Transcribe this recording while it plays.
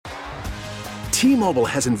T-Mobile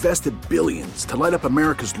has invested billions to light up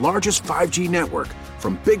America's largest 5G network,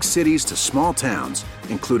 from big cities to small towns,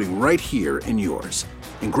 including right here in yours.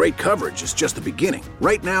 And great coverage is just the beginning.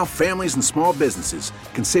 Right now, families and small businesses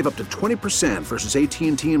can save up to 20% versus AT&T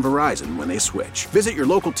and Verizon when they switch. Visit your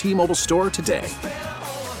local T-Mobile store today.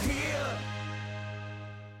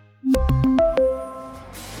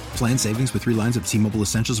 Plan savings with 3 lines of T-Mobile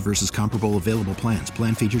Essentials versus comparable available plans.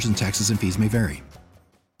 Plan features and taxes and fees may vary.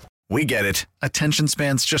 We get it. Attention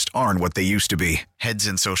spans just aren't what they used to be. Heads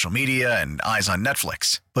in social media and eyes on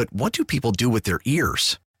Netflix. But what do people do with their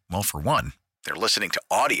ears? Well, for one, they're listening to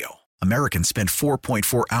audio. Americans spend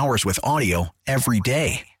 4.4 hours with audio every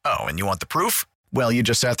day. Oh, and you want the proof? Well, you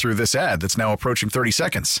just sat through this ad that's now approaching 30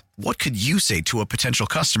 seconds. What could you say to a potential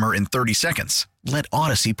customer in 30 seconds? Let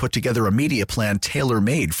Odyssey put together a media plan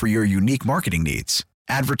tailor-made for your unique marketing needs.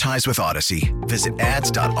 Advertise with Odyssey. Visit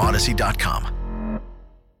ads.odyssey.com.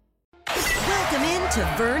 Welcome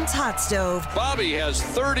into Vern's Hot Stove. Bobby has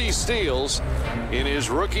 30 steals in his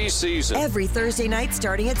rookie season. Every Thursday night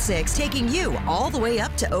starting at 6, taking you all the way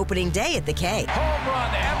up to opening day at the K. Home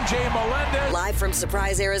run, MJ Melendez. Live from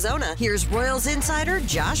Surprise, Arizona, here's Royals insider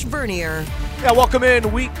Josh Vernier. Yeah, welcome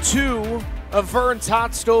in week 2 of Vern's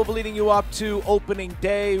Hot Stove, leading you up to opening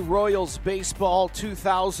day. Royals baseball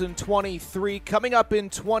 2023 coming up in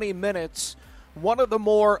 20 minutes. One of the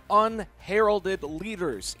more unheralded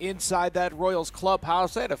leaders inside that Royals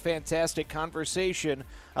clubhouse. I had a fantastic conversation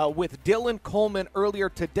with Dylan Coleman earlier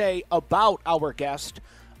today about our guest,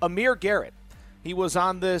 Amir Garrett. He was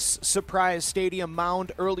on this Surprise Stadium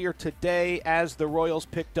mound earlier today as the Royals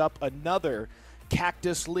picked up another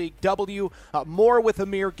Cactus League W. More with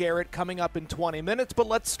Amir Garrett coming up in 20 minutes, but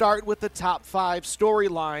let's start with the top 5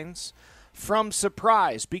 storylines from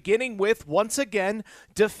Surprise, beginning with, once again,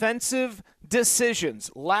 defensive decisions.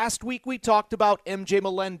 Last week we talked about MJ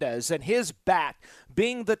Melendez and his bat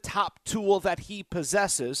being the top tool that he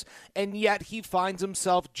possesses, and yet he finds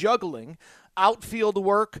himself juggling outfield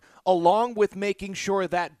work along with making sure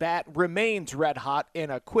that bat remains red hot.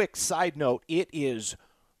 And a quick side note, it is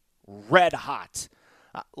red hot.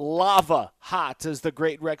 Lava hot, as the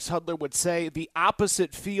great Rex Hudler would say. The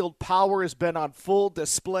opposite field power has been on full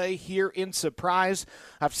display here in Surprise.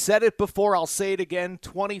 I've said it before, I'll say it again,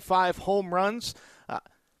 25 home runs.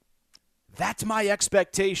 That's my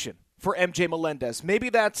expectation for MJ Melendez. Maybe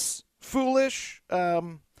that's foolish,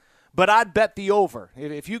 but I'd bet the over.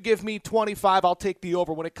 If you give me 25, I'll take the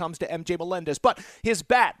over when it comes to MJ Melendez. But his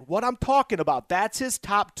bat, what I'm talking about, that's his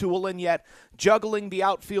top tool, and yet juggling the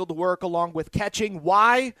outfield work along with catching.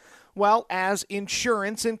 Why? Well, as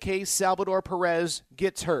insurance in case Salvador Perez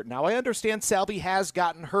gets hurt. Now, I understand Salvi has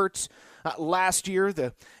gotten hurt last year,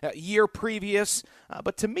 the year previous,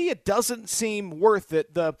 but to me it doesn't seem worth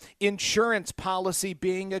it, the insurance policy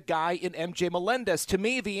being a guy in MJ Melendez. To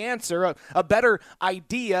me, the answer, a better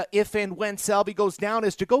idea if and when Salvi goes down,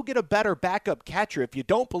 is to go get a better backup catcher. If you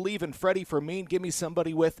don't believe in Freddie Fermin, give me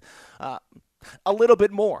somebody with a little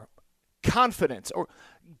bit more confidence, or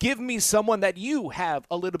give me someone that you have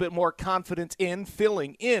a little bit more confidence in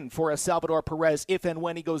filling in for a Salvador Perez if and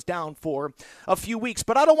when he goes down for a few weeks.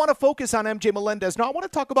 But I don't want to focus on MJ Melendez. No, I want to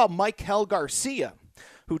talk about Maikel Garcia,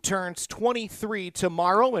 who turns 23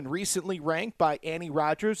 tomorrow and recently ranked by Annie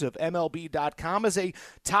Rogers of MLB.com as a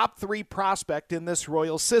top 3 prospect in this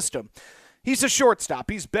Royals system. He's a shortstop.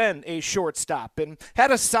 He's been a shortstop and had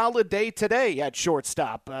a solid day today at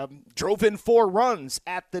shortstop. Drove in 4 runs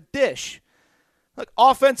at the dish. Look,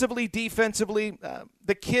 offensively, defensively,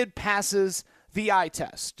 the kid passes the eye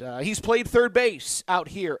test. He's played third base out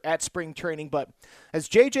here at spring training, but as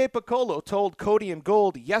J.J. Piccolo told Cody and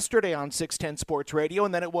Gold yesterday on 610 Sports Radio,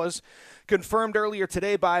 and then it was confirmed earlier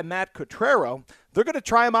today by Matt Cotrero, they're going to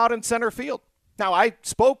try him out in center field. Now, I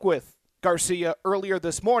spoke with Garcia earlier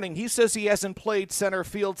this morning. He says he hasn't played center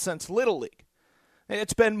field since Little League.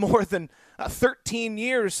 It's been more than 13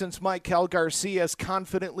 years since Maikel Garcia has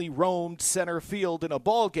confidently roamed center field in a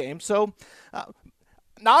ball game. So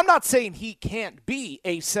now I'm not saying he can't be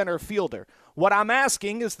a center fielder. What I'm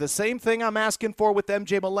asking is the same thing I'm asking for with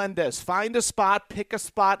MJ Melendez. Find a spot, pick a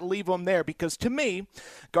spot, leave him there. Because to me,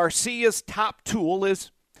 Garcia's top tool is,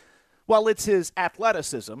 well, it's his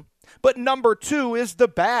athleticism. But number 2 is the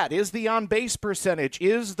bat, is the on-base percentage,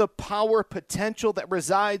 is the power potential that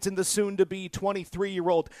resides in the soon-to-be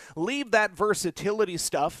 23-year-old. Leave that versatility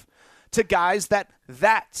stuff to guys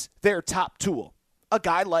that's their top tool. A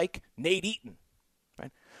guy like Nate Eaton.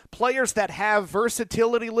 Right? Players that have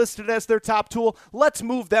versatility listed as their top tool, let's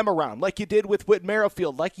move them around like you did with Whit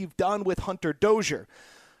Merrifield, like you've done with Hunter Dozier.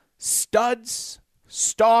 Studs,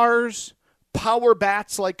 stars, power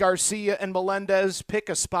bats like Garcia and Melendez pick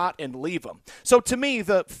a spot and leave them. So to me,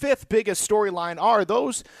 the fifth biggest storyline are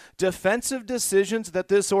those defensive decisions that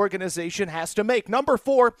this organization has to make. Number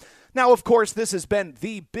 4, now, of course, this has been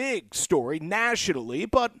the big story nationally,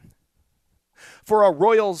 but for a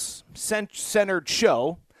Royals-centered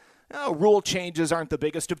show, rule changes aren't the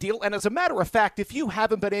biggest of deal. And as a matter of fact, if you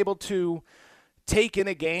haven't been able to take in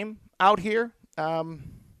a game out here,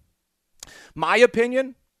 my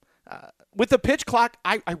opinion, with the pitch clock,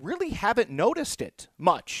 I really haven't noticed it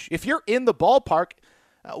much. If you're in the ballpark,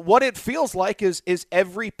 what it feels like is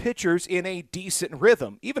every pitcher's in a decent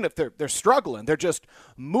rhythm. Even if they're struggling, they're just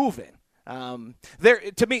moving.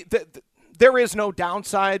 To me, there is no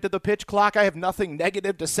downside to the pitch clock. I have nothing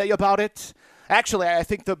negative to say about it. Actually, I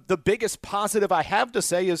think the biggest positive I have to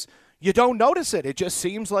say is you don't notice it. It just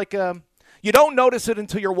seems like you don't notice it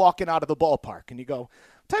until you're walking out of the ballpark and you go,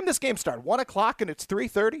 what time this game start? 1 o'clock and it's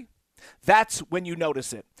 3:30? That's when you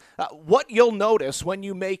notice it. What you'll notice when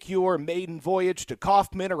you make your maiden voyage to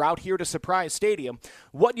Kauffman or out here to Surprise Stadium,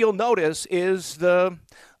 what you'll notice is the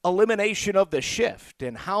elimination of the shift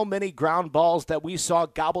and how many ground balls that we saw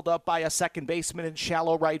gobbled up by a second baseman in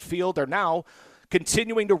shallow right field are now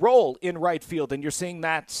continuing to roll in right field. And you're seeing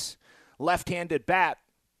that left-handed bat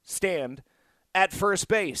stand at first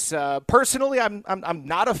base. Personally, I'm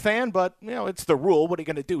not a fan, but it's the rule. What are you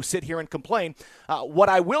going to do? Sit here and complain? What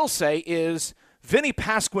I will say is Vinny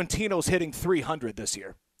Pasquantino's hitting 300 this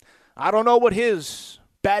year. I don't know what his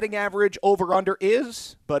batting average over/under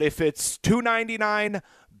is, but if it's 299,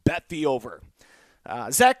 bet the over.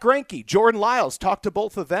 Zach Greinke, Jordan Lyles, talked to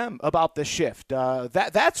both of them about the shift.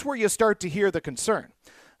 That's where you start to hear the concern.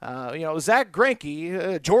 Zach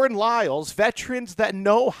Greinke, Jordan Lyles, veterans that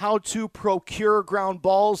know how to procure ground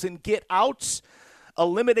balls and get outs,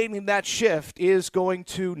 eliminating that shift is going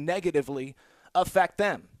to negatively affect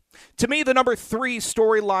them. To me, the number 3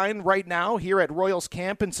 storyline right now here at Royals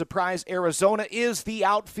camp in Surprise, Arizona is the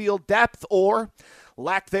outfield depth or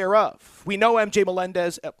lack thereof. We know MJ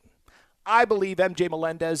Melendez. I believe MJ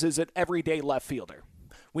Melendez is an everyday left fielder.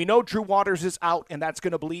 We know Drew Waters is out, and that's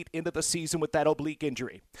going to bleed into the season with that oblique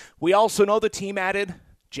injury. We also know the team added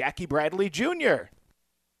Jackie Bradley Jr.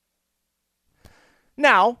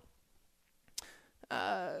 Now,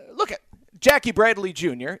 look at Jackie Bradley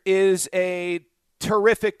Jr. is a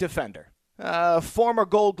terrific defender, former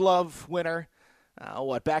Gold Glove winner,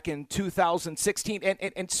 back in 2016.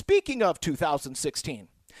 And speaking of 2016,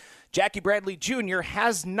 Jackie Bradley Jr.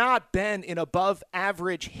 has not been an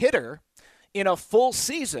above-average hitter in a full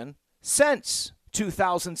season since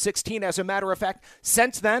 2016. As a matter of fact,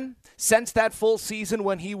 since then, since that full season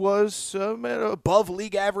when he was an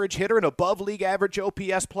above-league average hitter, an above-league average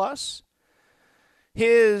OPS plus,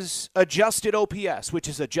 his adjusted OPS, which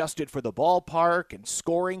is adjusted for the ballpark and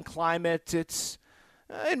scoring climate, it's,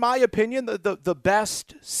 in my opinion, the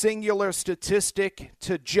best singular statistic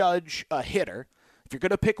to judge a hitter. If you're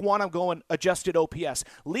going to pick one, I'm going adjusted OPS.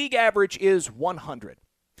 League average is 100.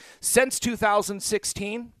 Since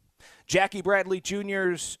 2016, Jackie Bradley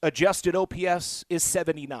Jr.'s adjusted OPS is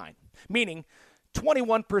 79, meaning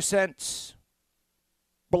 21%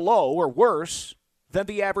 below or worse than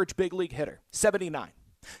the average big league hitter, 79.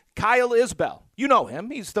 Kyle Isbell, you know him.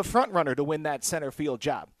 He's the front runner to win that center field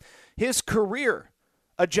job. His career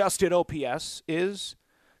adjusted OPS is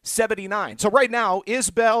 79. So right now,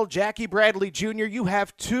 Isbell, Jackie Bradley Jr., you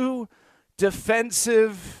have two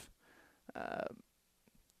defensive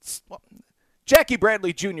Jackie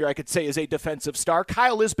Bradley Jr., I could say, is a defensive star.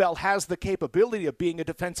 Kyle Isbell has the capability of being a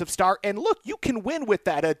defensive star. And look, you can win with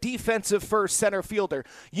that, a defensive first center fielder.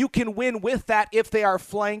 You can win with that if they are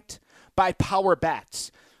flanked by power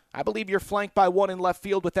bats. I believe you're flanked by one in left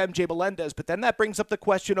field with MJ Melendez, but then that brings up the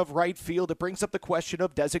question of right field. It brings up the question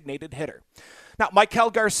of designated hitter. Now,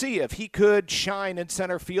 Maikel Garcia, if he could shine in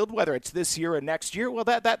center field, whether it's this year or next year, well,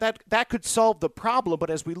 that could solve the problem. But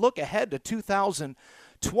as we look ahead to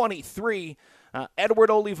 2023, Edward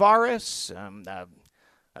Olivares,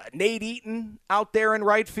 Nate Eaton out there in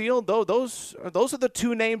right field, those are the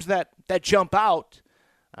two names that jump out.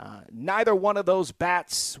 Neither one of those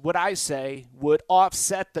bats, would I say, would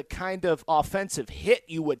offset the kind of offensive hit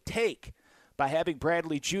you would take by having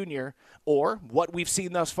Bradley Jr. or what we've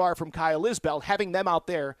seen thus far from Kyle Isbell, having them out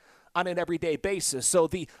there on an everyday basis. So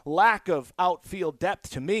the lack of outfield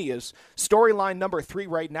depth to me is storyline number 3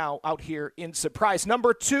 right now out here in Surprise.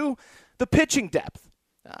 Number 2, the pitching depth.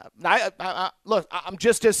 Look, I'm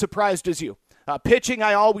just as surprised as you. Pitching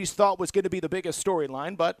I always thought was going to be the biggest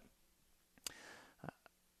storyline, but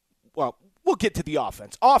well, we'll get to the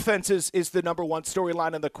offense. Offense is the number 1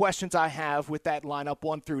 storyline and the questions I have with that lineup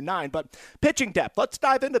 1 through 9. But pitching depth, let's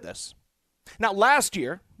dive into this. Now, last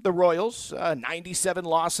year, the Royals, 97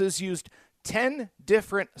 losses, used 10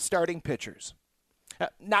 different starting pitchers,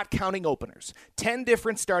 not counting openers. 10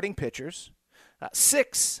 different starting pitchers.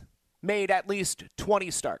 6 made at least 20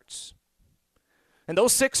 starts. And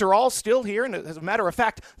those 6 are all still here. And as a matter of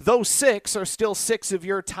fact, those 6 are still 6 of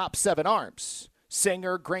your top 7 arms.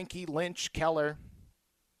 Singer, Greinke, Lynch, Keller.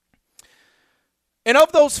 And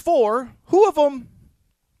of those 4, who of them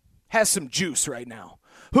has some juice right now?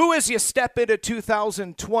 Who, as you step into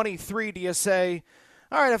 2023, do you say,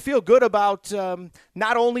 all right, I feel good about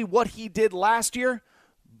not only what he did last year,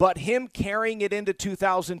 but him carrying it into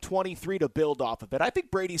 2023 to build off of it? I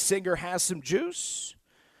think Brady Singer has some juice.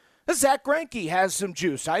 Zach Greinke has some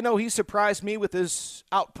juice. I know he surprised me with his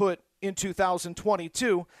output in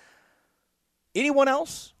 2022. Anyone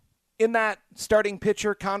else in that starting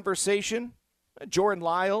pitcher conversation? Jordan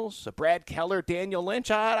Lyles, Brad Keller, Daniel Lynch.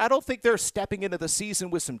 I don't think they're stepping into the season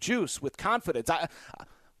with some juice, with confidence.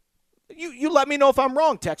 You let me know if I'm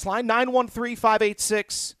wrong, text line,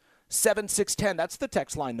 913-586-7610. That's the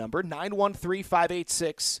text line number,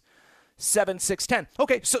 913-586-7610.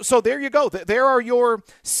 Okay, so there you go. There are your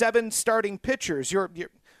 7 starting pitchers. Your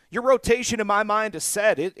rotation, in my mind, is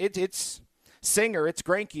set. It's Singer, it's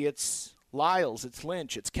Greinke, it's Lyles, it's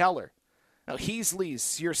Lynch, it's Keller. Now,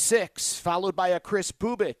 Heasley's your 6, followed by a Chris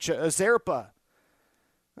Bubic, a Zerpa.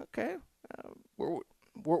 Okay,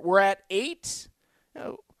 we're at 8.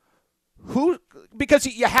 Who? Because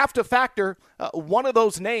you have to factor one of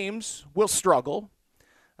those names will struggle.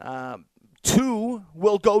 2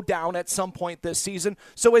 will go down at some point this season.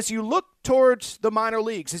 So as you look towards the minor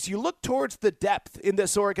leagues, as you look towards the depth in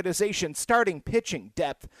this organization, starting pitching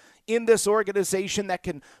depth in this organization that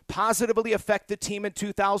can positively affect the team in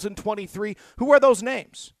 2023, who are those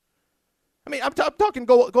names? I mean, I'm talking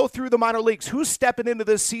go through the minor leagues. Who's stepping into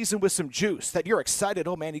this season with some juice that you're excited?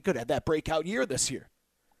 Oh, man, he could have that breakout year this year.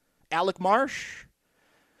 Alec Marsh?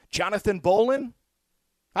 Jonathan Bolin?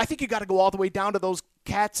 I think you got to go all the way down to those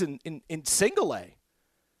cats in single A.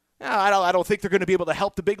 I don't think they're going to be able to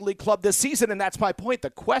help the big league club this season, and that's my point.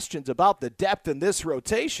 The questions about the depth in this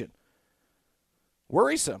rotation,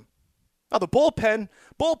 worrisome. Now, the bullpen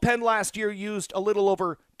last year used a little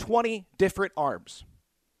over 20 different arms.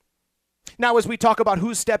 Now, as we talk about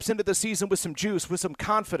who steps into the season with some juice, with some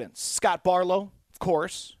confidence, Scott Barlow, of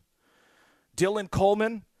course. Dylan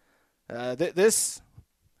Coleman, this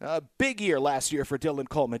big year last year for Dylan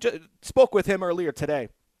Coleman. Spoke with him earlier today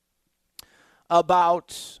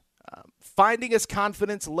about finding his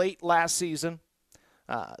confidence late last season,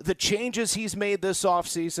 the changes he's made this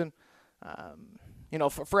offseason.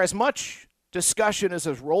 For as much discussion as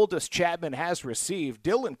Aroldis Chapman has received,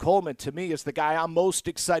 Dylan Coleman, to me, is the guy I'm most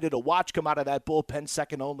excited to watch come out of that bullpen,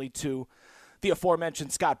 second only to the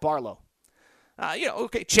aforementioned Scott Barlow.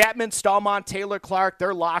 Chapman, Stallman, Taylor Clark,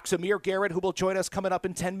 they're locks. Amir Garrett, who will join us coming up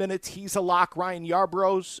in 10 minutes, he's a lock. Ryan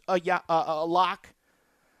Yarbrough's a lock.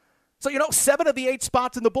 So, 7 of the 8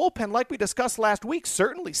 spots in the bullpen, like we discussed last week,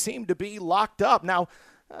 certainly seem to be locked up. Now,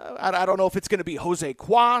 I don't know if it's going to be Jose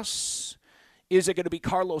Cuas. Is it going to be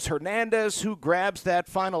Carlos Hernandez who grabs that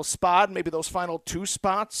final spot, maybe those final 2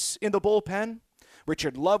 spots in the bullpen?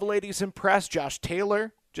 Richard Lovelady's impressed. Josh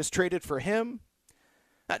Taylor just traded for him.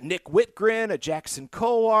 Nick Whitgren, a Jackson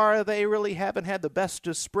Kowar, they really haven't had the best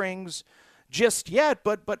of springs just yet.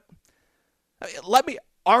 But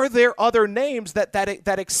are there other names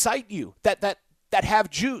that excite you, that have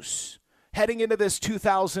juice heading into this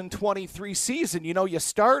 2023 season? You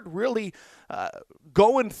start really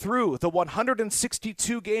going through the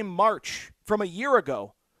 162-game march from a year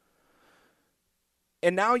ago.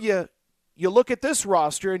 And now you look at this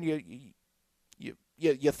roster and you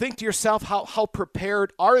think to yourself, how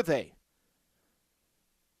prepared are they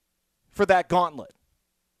for that gauntlet?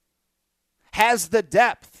 Has the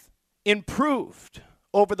depth improved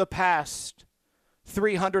over the past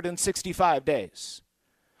 365 days?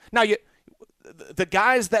 Now, the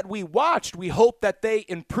guys that we watched, we hope that they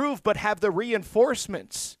improve, but have the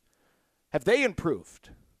reinforcements. Have they improved?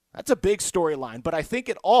 That's a big storyline, but I think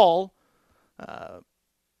it all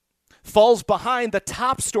falls behind the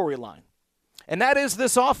top storyline. And that is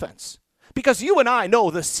this offense. Because you and I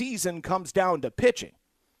know the season comes down to pitching.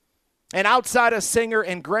 And outside of Singer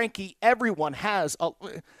and Greinke, everyone has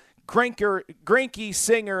Greinke,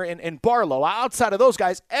 Singer, and Barlow. Outside of those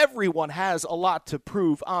guys, everyone has a lot to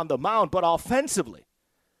prove on the mound. But offensively,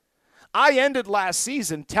 I ended last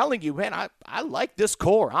season telling you, man, I like this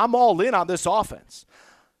core. I'm all in on this offense.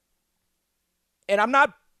 And I'm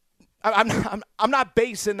not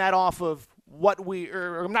basing that off of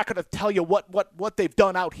I'm not going to tell you what they've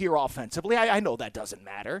done out here offensively. I know that doesn't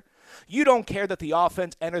matter. You don't care that the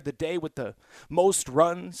offense entered the day with the most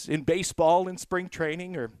runs in baseball in spring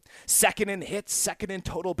training, or second in hits, second in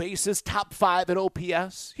total bases, top 5 at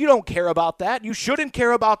OPS. You don't care about that. You shouldn't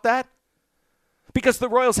care about that, because the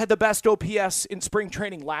Royals had the best OPS in spring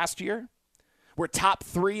training last year. We're top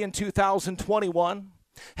 3 in 2021.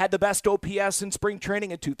 Had the best OPS in spring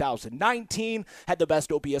training in 2019. Had the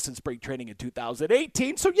best OPS in spring training in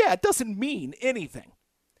 2018. So, yeah, it doesn't mean anything.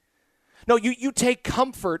 No, you take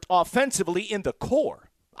comfort offensively in the core.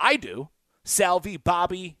 I do. Salvi,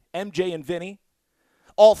 Bobby, MJ, and Vinny.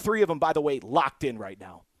 All 3 of them, by the way, locked in right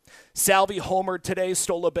now. Salvi homered today,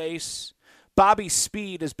 stole a base. Bobby's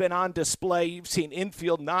speed has been on display. You've seen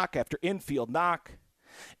infield knock after infield knock.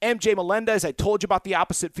 MJ Melendez, I told you about the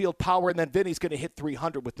opposite field power, and then Vinny's going to hit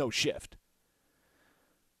 300 with no shift.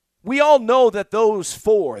 We all know that those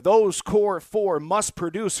core 4 must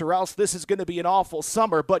produce, or else this is going to be an awful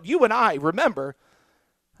summer. But you and I remember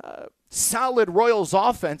solid Royals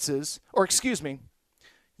offenses,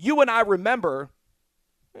 you and I remember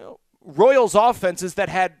Royals offenses that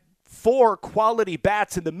had 4 quality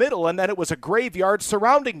bats in the middle, and then it was a graveyard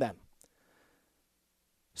surrounding them.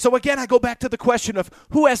 So again, I go back to the question of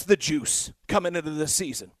who has the juice coming into this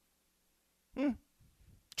season.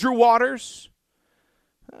 Drew Waters?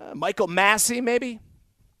 Michael Massey, maybe?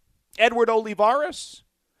 Edward Olivares?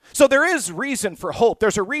 So there is reason for hope.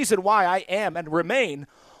 There's a reason why I am and remain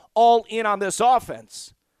all in on this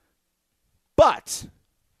offense. But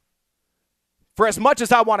for as much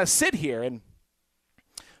as I want to sit here and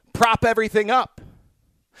prop everything up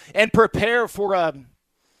and prepare for a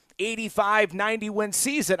 85-90 win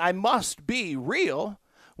season, I must be real.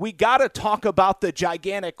 We got to talk about the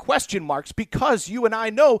gigantic question marks, because you and I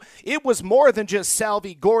know it was more than just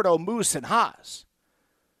Salvi, Gordo, Moose, and Haas.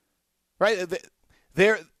 Right?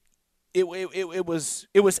 It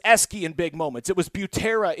was Eski in big moments. It was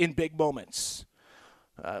Butera in big moments.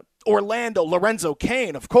 Orlando, Lorenzo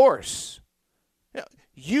Cain, of course.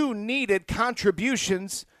 You needed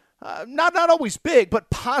contributions, not always big,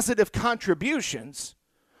 but positive contributions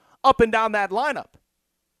up and down that lineup.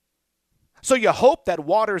 So you hope that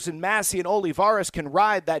Waters and Massey and Olivares can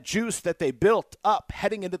ride that juice that they built up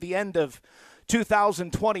heading into the end of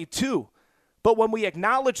 2022. But when we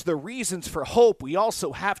acknowledge the reasons for hope, we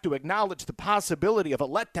also have to acknowledge the possibility of a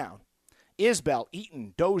letdown. Isbell,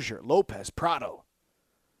 Eaton, Dozier, Lopez, Prado.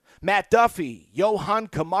 Matt Duffy, Johan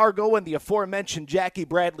Camargo, and the aforementioned Jackie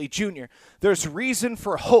Bradley Jr. There's reason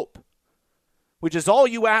for hope, which is all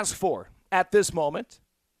you ask for at this moment.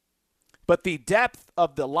 But the depth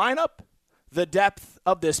of the lineup, the depth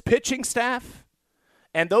of this pitching staff,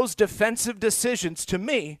 and those defensive decisions, to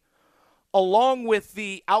me, along with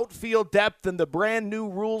the outfield depth and the brand new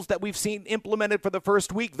rules that we've seen implemented for the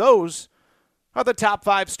first week, those are the top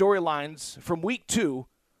 5 storylines from week 2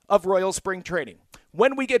 of Royals spring training.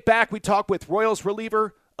 When we get back, we talk with Royals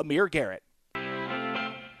reliever Amir Garrett.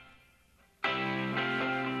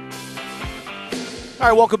 All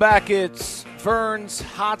right, welcome back. It's Vern's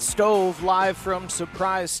Hot Stove live from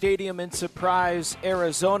Surprise Stadium in Surprise,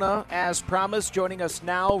 Arizona. As promised, joining us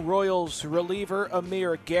now, Royals reliever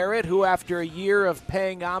Amir Garrett, who after a year of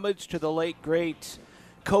paying homage to the late, great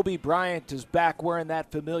Kobe Bryant is back wearing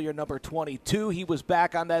that familiar number 22. He was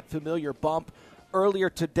back on that familiar bump earlier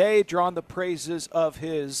today, drawing the praises of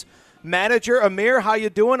his manager. Amir, how you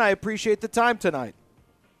doing? I appreciate the time tonight.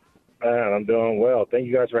 I'm doing well. Thank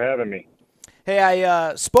you guys for having me. Hey,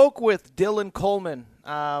 I spoke with Dylan Coleman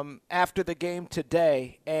after the game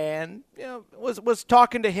today, and was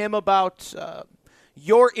talking to him about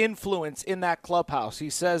your influence in that clubhouse.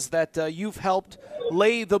 He says that you've helped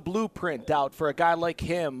lay the blueprint out for a guy like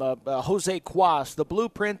him, Jose Cuas, the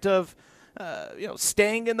blueprint of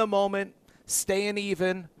staying in the moment, staying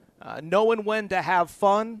even, knowing when to have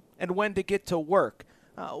fun and when to get to work.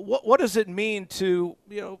 What does it mean to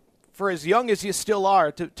for as young as you still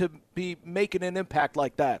are, to be making an impact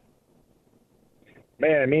like that?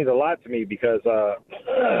 Man, it means a lot to me because,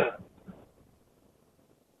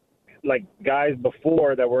 like, guys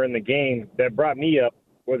before that were in the game that brought me up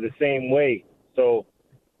were the same way. So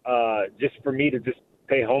just for me to just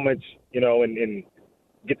pay homage, and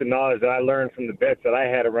get the knowledge that I learned from the vets that I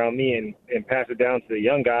had around me and pass it down to the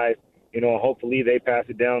young guys, and hopefully they pass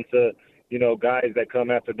it down to, guys that come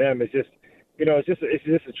after them. It's just, it's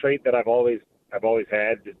just a trait that I've always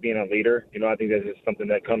had, just being a leader. I think that's just something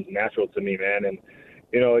that comes natural to me, man. And,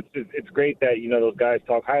 it's great that, those guys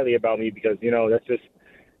talk highly about me because, that's just,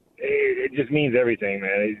 it just means everything,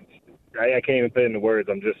 man. I can't even put it into words.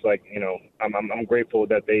 I'm just like, I'm grateful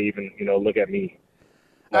that they even, look at me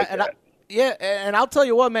like that. Yeah, and I'll tell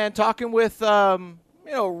you what, man, talking with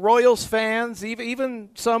Royals fans, even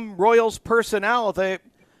some Royals personnel,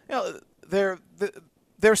 they're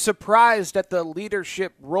surprised at the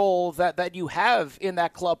leadership role that you have in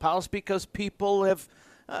that clubhouse, because people have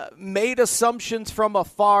made assumptions from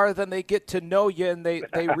afar, then they get to know you and they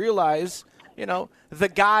realize, the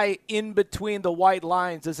guy in between the white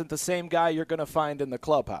lines isn't the same guy you're going to find in the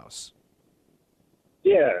clubhouse.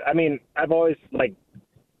 Yeah, I mean, I've always,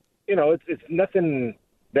 it's nothing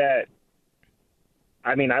that,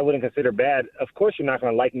 I wouldn't consider bad. Of course you're not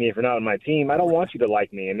going to like me if you're not on my team. I don't want you to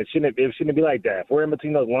like me, and it shouldn't be like that. If we're in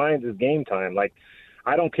between those lines, it's game time. Like,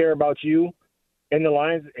 I don't care about you in the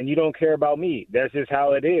lines, and you don't care about me. That's just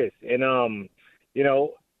how it is. And,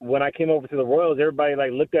 when I came over to the Royals, everybody,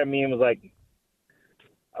 looked at me and was like,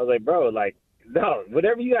 I was like, bro, no,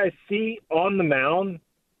 whatever you guys see on the mound,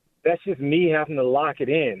 that's just me having to lock it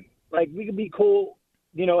in. We could be cool,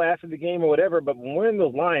 after the game or whatever, but when we're in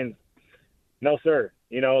those lines, no, sir.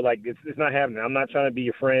 It's not happening. I'm not trying to be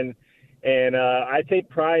your friend. And I take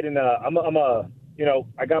pride in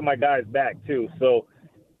I got my guys back too. So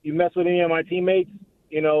you mess with any of my teammates,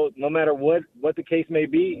 no matter what the case may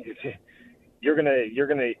be, you're gonna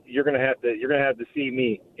have to see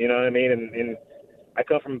me. You know what I mean? And I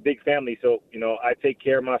come from a big family, so I take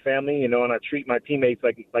care of my family, and I treat my teammates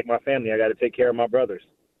like my family. I got to take care of my brothers.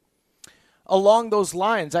 Along those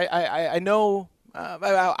lines, I know.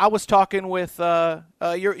 I was talking with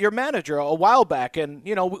your manager a while back, and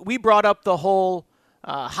we brought up the whole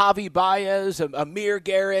Javi Baez, Amir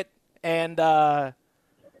Garrett, and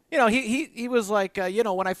he was like,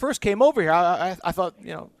 when I first came over here, I thought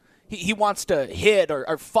he wants to hit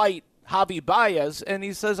or fight Javi Baez, and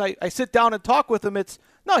he says I sit down and talk with him.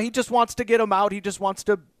 He just wants to get him out. He just wants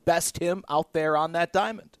to best him out there on that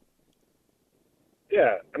diamond.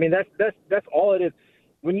 Yeah, that's all it is.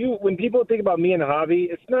 When people think about me and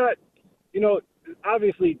Javi, it's not,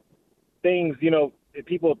 obviously things,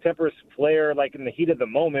 people tempers flare in the heat of the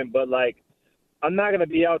moment, but I'm not going to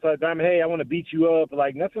be outside the diamond, hey, I want to beat you up,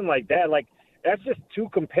 nothing like that. That's just two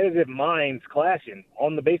competitive minds clashing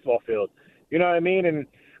on the baseball field. You know what I mean? And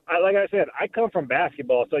like I said, I come from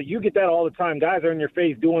basketball, so you get that all the time. Guys are in your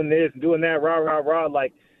face doing this and doing that, rah, rah, rah.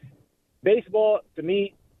 Baseball, to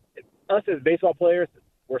me, us as baseball players,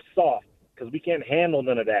 we're soft because we can't handle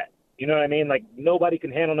none of that. You know what I mean? Nobody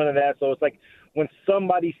can handle none of that. So it's when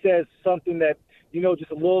somebody says something that,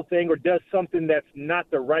 just a little thing, or does something that's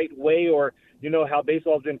not the right way, or, how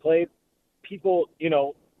baseball's been played, people,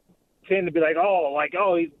 tend to be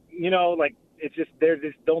it's just, they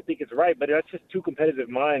just don't think it's right. But that's just two competitive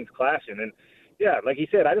minds clashing. And yeah, like he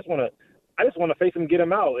said, I just want to face him, get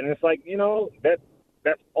him out. And it's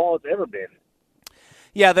that's all it's ever been.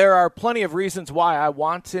 Yeah, there are plenty of reasons why I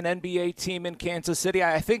want an NBA team in Kansas City.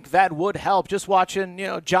 I think that would help. Just watching,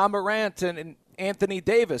 John Morant and Anthony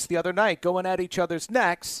Davis the other night going at each other's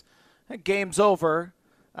necks. Game's over,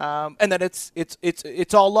 and then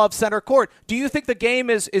it's all love center court. Do you think the game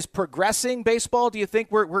is progressing, baseball? Do you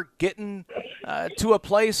think we're getting to a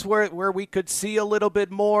place where we could see a little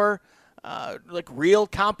bit more real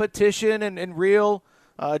competition and real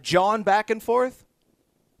jawing back and forth?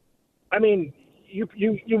 You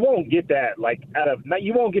won't get that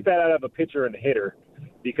you won't get that out of a pitcher and a hitter,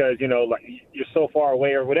 because you're so far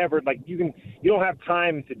away or whatever. You don't have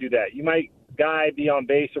time to do that. You might be on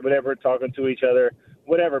base or whatever, talking to each other,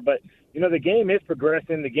 whatever. But the game is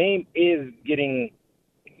progressing. The game is getting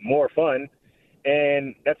more fun,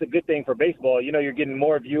 and that's a good thing for baseball. You're getting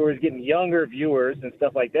more viewers, getting younger viewers and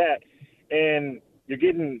stuff like that, and you're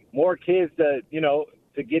getting more kids to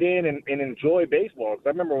get in and enjoy baseball. Because I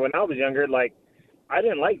remember when I was younger, I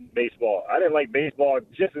didn't like baseball. I didn't like baseball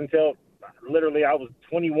just until literally I was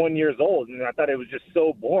 21 years old, and I thought it was just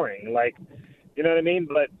so boring. You know what I mean?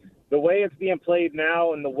 But the way it's being played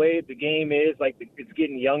now and the way the game is, it's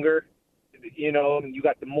getting younger, and you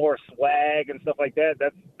got the more swag and stuff like that.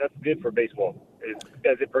 That's good for baseball.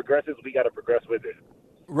 As it progresses, we got to progress with it.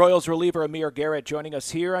 Royals reliever Amir Garrett joining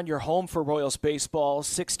us here on your home for Royals baseball,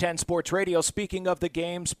 610 Sports Radio. Speaking of the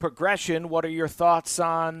game's progression, what are your thoughts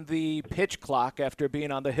on the pitch clock after being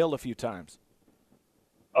on the hill a few times?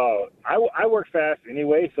 I work fast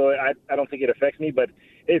anyway, so I don't think it affects me, but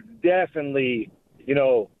it's definitely,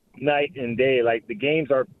 night and day. The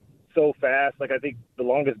games are so fast. I think the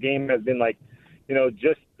longest game has been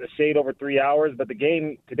just a shade over 3 hours, but the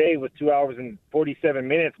game today was 2 hours and 47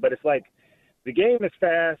 minutes, but it's the game is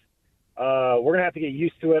fast. We're going to have to get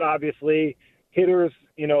used to it, obviously. Hitters,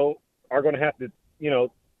 are going to have to,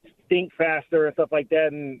 think faster and stuff like that,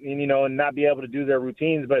 and not be able to do their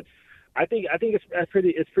routines. But I think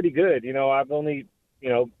it's pretty good. I've only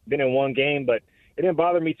been in one game, but it didn't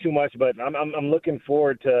bother me too much. But I'm looking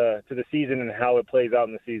forward to the season and how it plays out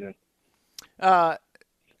in the season. I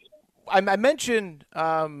mentioned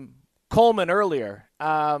Coleman earlier,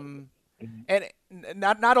 and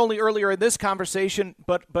not only earlier in this conversation,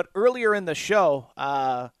 but earlier in the show.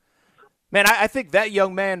 Man, I think that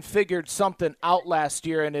young man figured something out last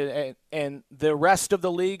year, and the rest of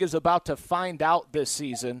the league is about to find out this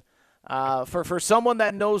season. For someone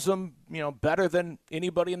that knows him, better than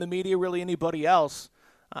anybody in the media, really anybody else,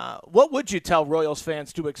 what would you tell Royals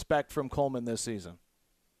fans to expect from Coleman this season?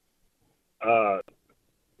 I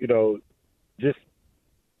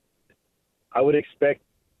would expect.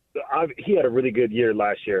 He had a really good year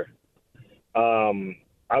last year.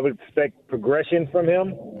 I would expect progression from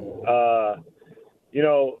him.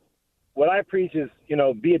 What I preach is,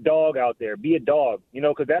 be a dog out there. Be a dog,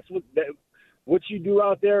 because that's what you do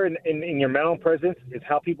out there in your mound presence is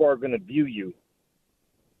how people are going to view you.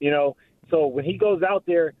 So when he goes out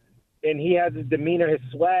there and he has his demeanor, his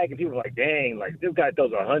swag, and people are like, dang, like this guy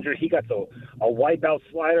throws 100. He got a wipeout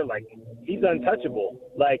slider. Like, he's untouchable.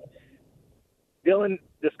 Like, Dylan,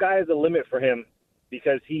 the sky is the limit for him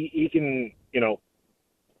because he can,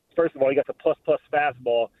 first of all, he got the plus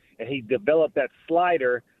fastball, and he developed that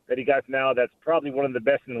slider that he got now. That's probably one of the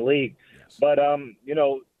best in the league. Yes. But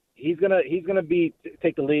he's gonna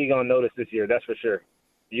take the league on notice this year. That's for sure.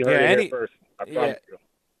 You heard it here first. I promise you.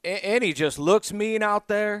 And he just looks mean out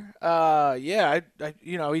there.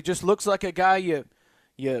 He just looks like a guy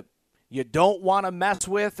you don't want to mess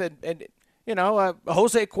with, and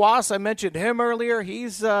Jose Cuas, I mentioned him earlier.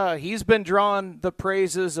 He's been drawing the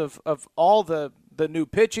praises of all the new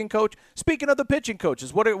pitching coach. Speaking of the pitching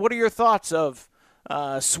coaches, what are your thoughts of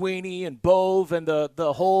Sweeney and Bove and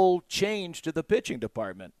the whole change to the pitching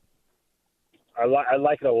department? I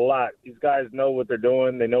like it a lot. These guys know what they're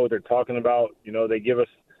doing. They know what they're talking about. They give us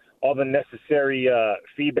all the necessary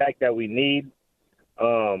feedback that we need.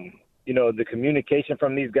 The communication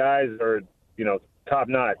from these guys are, top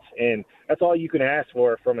notch, and that's all you can ask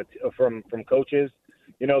for from coaches.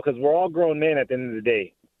 Because we're all grown men at the end of the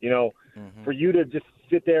day. For you to just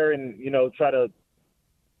sit there and try to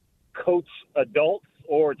coach adults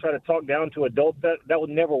or try to talk down to adults, that would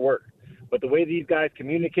never work. But the way these guys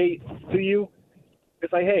communicate to you,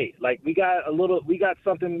 it's like, hey, like we got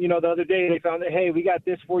something, the other day they found that, hey, we got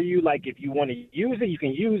this for you. Like, if you want to use it, you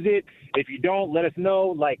can use it. If you don't, let us know.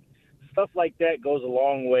 Like, stuff like that goes a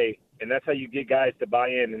long way. And that's how you get guys to buy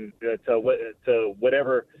in and to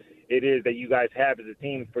whatever it is that you guys have as a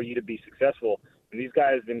team for you to be successful. And these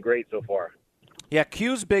guys have been great so far. Yeah,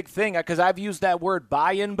 Q's big thing, because I've used that word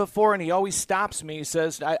buy-in before, and he always stops me. He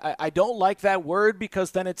says, I don't like that word because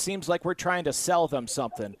then it seems like we're trying to sell them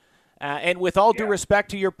something. And with all due respect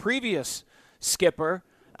to your previous skipper,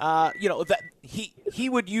 that he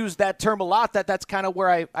would use that term a lot. That's kind of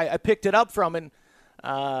where I picked it up from. And,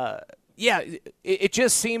 it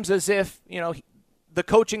just seems as if, the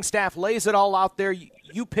coaching staff lays it all out there.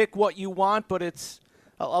 You pick what you want, but it's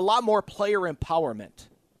a lot more player empowerment.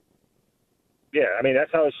 Yeah, I mean,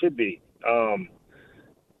 that's how it should be.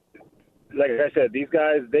 Like I said, these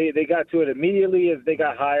guys, they got to it immediately as they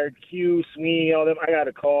got hired. Q, Sweeney, all them, I got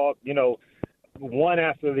a call, one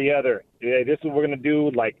after the other. Yeah, this is what we're going to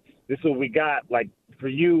do. Like, this is what we got, like, for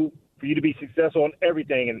you to be successful in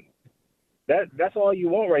everything. And that's all you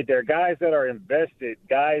want right there. Guys that are invested,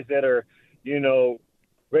 guys that are,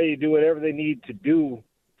 ready to do whatever they need to do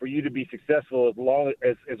for you to be successful as well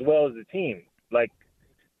as the team. Like,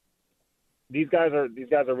 these guys are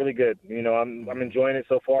really good. I'm enjoying it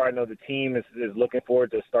so far. I know the team is looking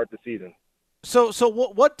forward to start the season. So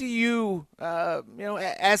what do you,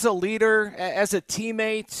 as a leader, as a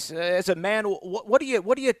teammate, as a man, what do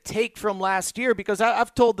you take from last year? Because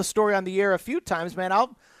I've told the story on the air a few times, man.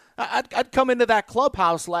 I'd come into that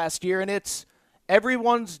clubhouse last year, and it's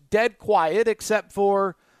everyone's dead quiet except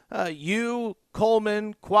for you,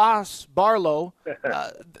 Coleman, Cuas, Barlow.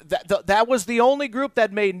 That was the only group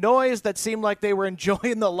that made noise, that seemed like they were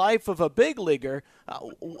enjoying the life of a big leaguer.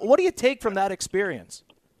 What do you take from that experience?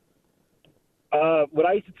 What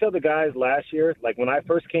I used to tell the guys last year, like when I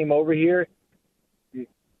first came over here,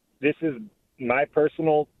 this is my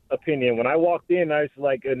personal opinion. When I walked in, I was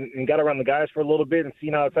like, and got around the guys for a little bit and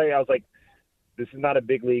seen how it's like, I was like, this is not a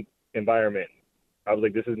big league environment.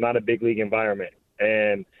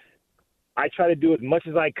 And I try to do as much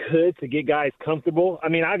as I could to get guys comfortable. I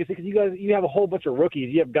mean, obviously, because you have a whole bunch of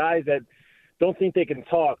rookies. You have guys that don't think they can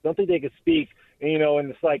talk, don't think they can speak, and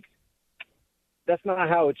it's like, that's not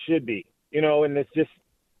how it should be, and it's just,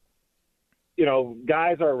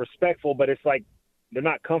 guys are respectful, but it's like they're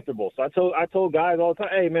not comfortable. So I told guys all the time,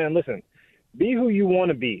 hey, man, listen, be who you want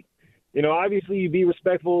to be. You know, obviously you be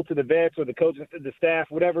respectful to the vets or the coaches, the staff,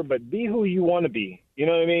 whatever, but be who you want to be. You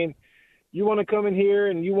know what I mean? You want to come in here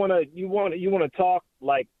and you want to talk,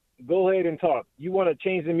 like, go ahead and talk. You want to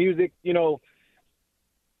change the music, you know,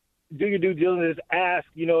 do your due diligence, ask,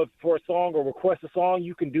 you know, for a song or request a song,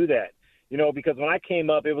 you can do that. You know, because when I came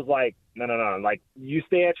up, it was like, no. Like, you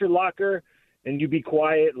stay at your locker and you be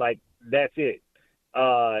quiet, like, that's it.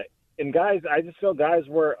 And guys, I just felt guys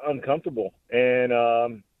were uncomfortable.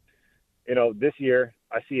 And, you know, this year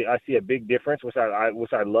I see a big difference, which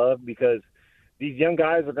I love, because these young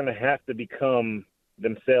guys are going to have to become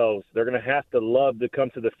themselves. They're going to have to love to come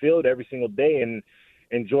to the field every single day and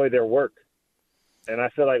enjoy their work. And I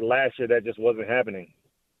feel like last year that just wasn't happening.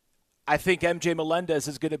 I think MJ Melendez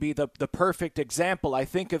is going to be the perfect example. I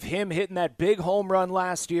think of him hitting that big home run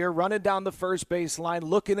last year, running down the first base line,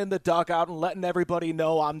 looking in the dugout and letting everybody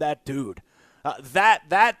know I'm that dude.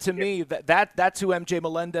 That to me, that's who MJ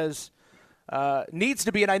Melendez needs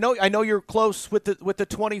to be. And I know you're close with the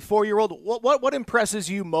 24-year-old. What impresses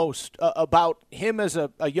you most about him as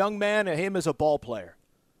a young man and him as a ball player?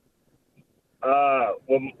 Well,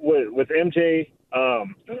 with MJ,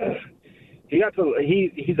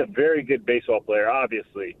 he's a very good baseball player,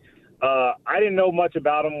 obviously. I didn't know much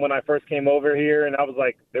about him when I first came over here, and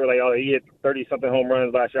they were like, oh, he hit 30-something home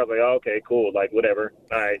runs last year. I was like, oh, okay, cool, like, whatever.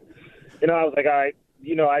 All right. You know, I was like, all right,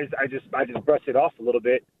 you know, I just brushed it off a little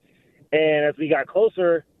bit. And as we got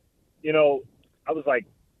closer, you know,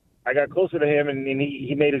 I got closer to him, and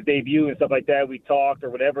he made his debut and stuff like that. We talked or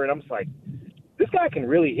whatever, and I'm just like, this guy can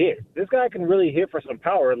really hit. This guy can really hit for some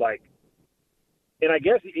power, like. And I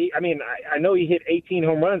guess, I know he hit 18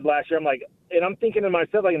 home runs last year. I'm like, and I'm thinking to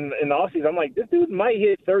myself, like, in the offseason, I'm like, this dude might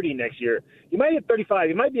hit 30 next year. He might hit 35.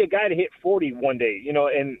 He might be a guy to hit 40 one day, you know,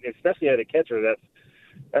 and especially as a catcher,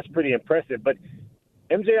 that's pretty impressive. But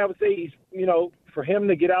MJ, I would say, he's, you know, for him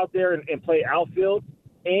to get out there and play outfield,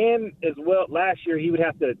 and as well, last year he would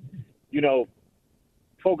have to, you know,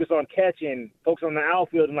 focus on catching, focus on the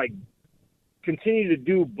outfield, and, like, continue to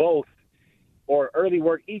do both, or early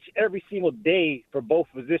work every single day for both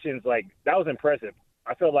positions. Like, that was impressive.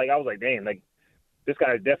 I felt like, I was like, dang, like, this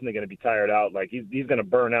guy is definitely going to be tired out. Like, he's going to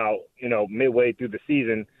burn out, you know, midway through the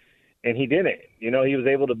season. And he didn't. You know, he was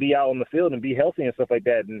able to be out on the field and be healthy and stuff like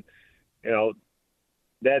that. And, you know,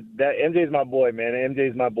 that MJ's my boy, man.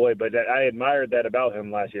 MJ's my boy. But I admired that about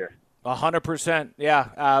him last year. 100%.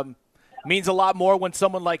 Yeah. Means a lot more when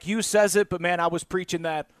someone like you says it. But, man, I was preaching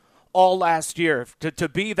that all last year. To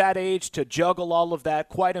be that age, to juggle all of that,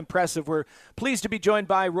 quite impressive. We're pleased to be joined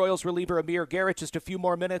by Royals reliever Amir Garrett. Just a few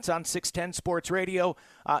more minutes on 610 Sports Radio.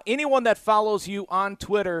 Anyone that follows you on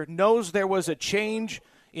Twitter knows there was a change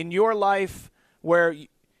in your life where, you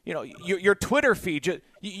know, your Twitter feed,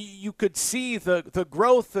 you could see the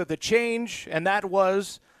growth of the change, and that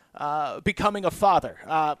was becoming a father.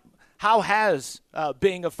 How has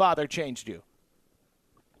being a father changed you?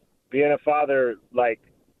 Being a father, like,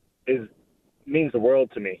 means the world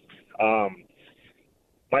to me.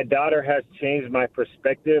 My daughter has changed my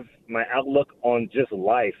perspective, my outlook on just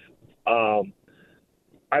life.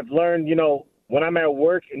 I've learned, you know, when I'm at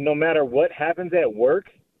work, no matter what happens at work,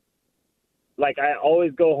 like, I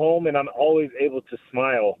always go home and I'm always able to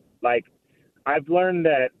smile. Like, I've learned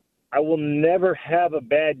that I will never have a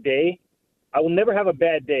bad day. I will never have a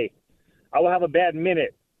bad day. I will have a bad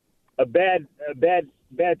minute, a bad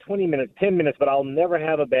 20 minutes, 10 minutes, but I'll never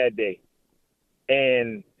have a bad day.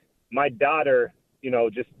 And my daughter, you know,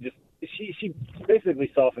 just she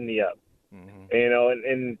basically softened me up, you know,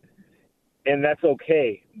 and that's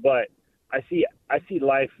okay. But I see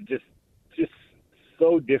life just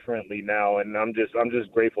so differently now, and I'm just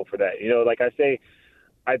grateful for that. You know, like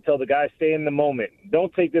I tell the guys, stay in the moment.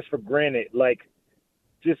 Don't take this for granted. Like,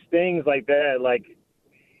 just things like that. Like,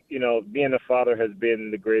 you know, being a father has been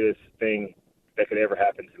the greatest thing that could ever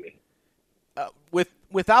happen to me.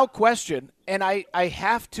 Without question, and I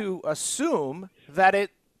have to assume that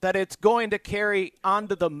it's going to carry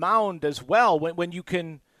onto the mound as well when you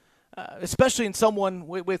can, especially in someone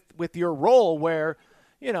with your role where,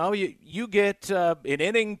 you know, you get an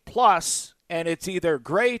inning plus and it's either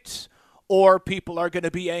great or people are going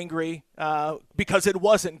to be angry because it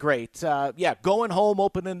wasn't great. Going home,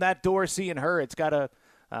 opening that door, seeing her, it's got to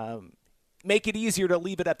make it easier to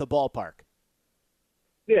leave it at the ballpark.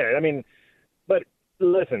 Yeah, I mean, but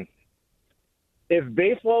listen, if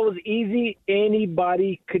baseball was easy,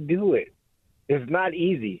 anybody could do it. It's not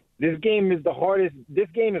easy. This game is the hardest. This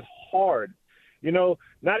game is hard. You know,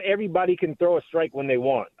 not everybody can throw a strike when they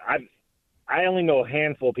want. I only know a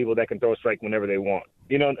handful of people that can throw a strike whenever they want.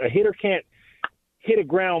 You know, a hitter can't hit a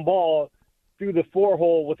ground ball through the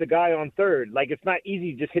 4-hole with a guy on third. Like, it's not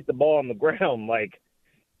easy to just hit the ball on the ground. Like,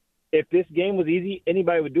 if this game was easy,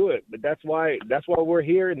 anybody would do it. But that's why we're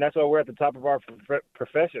here, and that's why we're at the top of our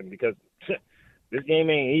profession, because this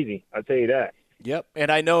game ain't easy. I'll tell you that. Yep,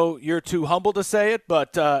 and I know you're too humble to say it,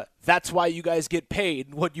 but that's why you guys get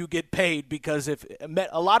paid what you get paid, because if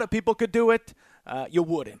a lot of people could do it, you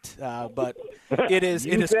wouldn't. But it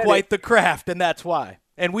is quite the craft, and that's why.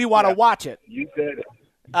 And we want to watch it. You said it.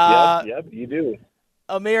 Yep, you do.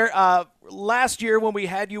 Amir, last year when we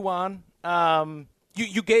had you on,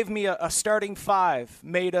 you gave me a starting five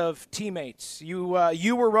made of teammates. You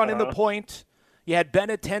were running the point. You had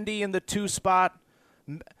Benintendi in the 2 spot.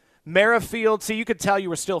 Merrifield, see, you could tell you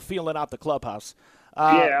were still feeling out the clubhouse.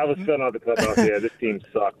 I was feeling out the clubhouse. Yeah, this team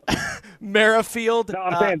sucks. Merrifield. No,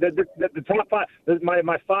 I'm saying the top 5,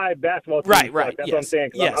 my 5 basketball teams. Right. That's yes. what I'm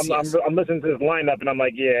saying. Yes, I'm listening to this lineup, and I'm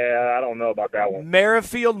like, I don't know about that one.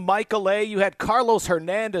 Merrifield, Michael A. You had Carlos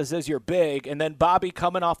Hernandez as your big, and then Bobby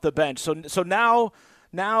coming off the bench. So now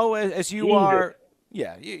as you are.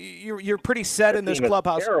 Yeah, you're pretty set in this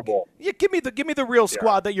clubhouse. Terrible. Yeah, give me the real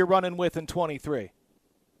squad that you're running with in 23.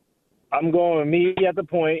 I'm going with me at the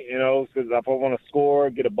point, because if I want to score,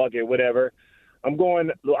 get a bucket, whatever. I'm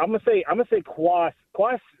gonna say Quas.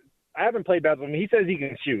 Quas, I haven't played basketball. He says he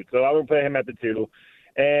can shoot, so I would play him at the 2.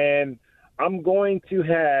 And I'm going to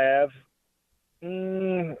have.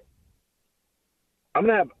 I'm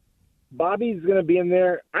gonna have Bobby's gonna be in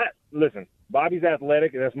there. Listen. Bobby's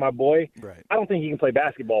athletic, and that's my boy. Right. I don't think he can play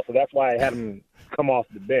basketball, so that's why I had him come off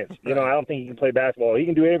the bench. I don't think he can play basketball. He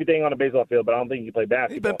can do everything on the baseball field, but I don't think he can play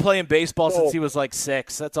basketball. He's been playing baseball since he was like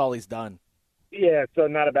 6. That's all he's done. Yeah, so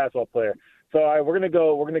not a basketball player. So we're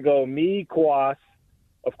gonna go me, Quas.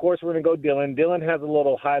 Of course, we're gonna go Dylan. Dylan has a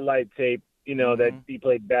little highlight tape, that he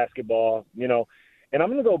played basketball, and I'm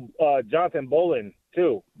gonna go Jonathan Bolin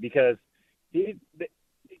too, because he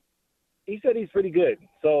said he's pretty good.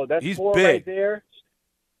 So that's he's 4 big. right there.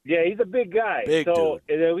 Yeah, he's a big guy. Big so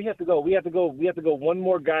dude. And then we have to go one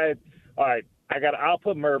more guy. All right, I'll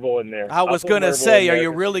put Merville in there. I was gonna say, are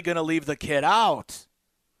you really gonna leave the kid out?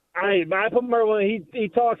 I put Merville in. He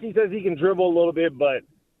talks. He says he can dribble a little bit, but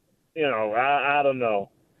I don't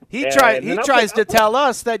know. He tries to tell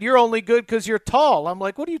us that you're only good because you're tall. I'm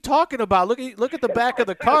like, what are you talking about? Look at the back of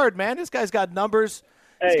the card, man. This guy's got numbers.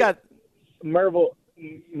 He's got Merville.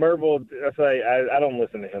 I don't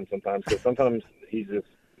listen to him sometimes, because sometimes he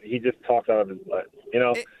just talks out of his butt,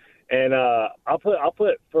 And I'll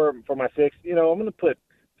put for my 6. I'm gonna put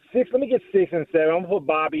 6. Let me get 6 and 7. I'm gonna put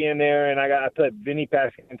Bobby in there, and I put Vinny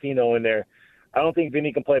Pascantino in there. I don't think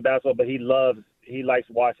Vinny can play basketball, but he likes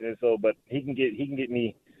watching it. So, but he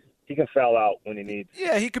can foul out when he needs.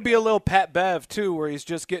 Yeah, he could be a little Pat Bev too, where he's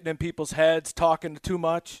just getting in people's heads, talking too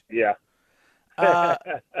much. Yeah.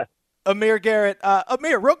 Amir Garrett.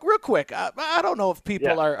 Amir, real quick. I don't know if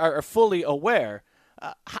people are fully aware.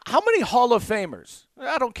 How many Hall of Famers?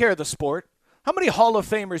 I don't care the sport. How many Hall of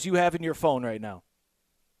Famers you have in your phone right now?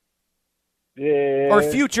 Yeah. Or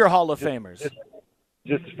future Hall of Famers?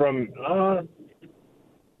 Just from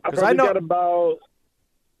I probably got about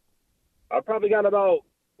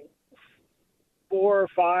 4 or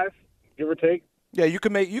 5, give or take. Yeah, you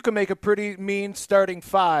can make a pretty mean starting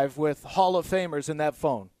 5 with Hall of Famers in that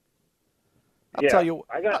phone. I'll tell you.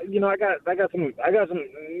 I got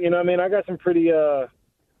some pretty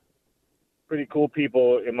cool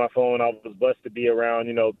people in my phone. I was blessed to be around,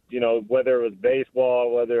 whether it was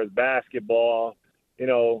baseball, whether it was basketball, and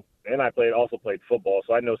I also played football.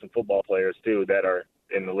 So I know some football players too that are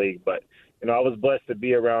in the league, but I was blessed to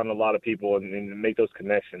be around a lot of people and make those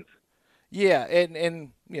connections. Yeah.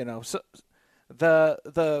 And so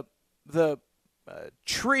the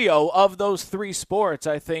trio of those 3 sports,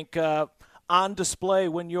 I think, on display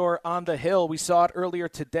when you're on the hill. We saw it earlier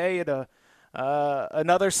today at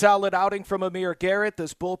another solid outing from Amir Garrett.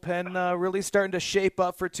 This bullpen really starting to shape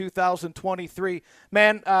up for 2023.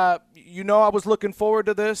 Man, I was looking forward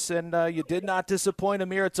to this, and you did not disappoint,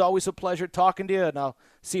 Amir. It's always a pleasure talking to you, and I'll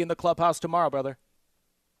see you in the clubhouse tomorrow, brother.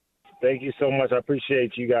 Thank you so much. I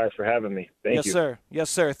appreciate you guys for having me. Thank you. Yes, sir. Yes,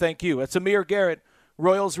 sir. Thank you. It's Amir Garrett,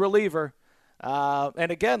 Royals reliever.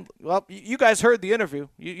 And again, well, you guys heard the interview.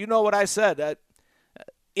 You know what I said.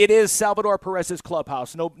 It is Salvador Perez's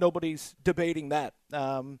clubhouse. Nobody's debating that.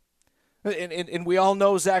 And we all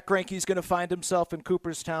know Zach Greinke's going to find himself in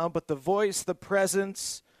Cooperstown, but the voice, the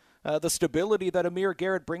presence, the stability that Amir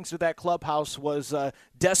Garrett brings to that clubhouse was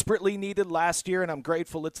desperately needed last year, and I'm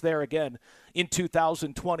grateful it's there again in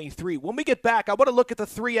 2023. When we get back, I want to look at the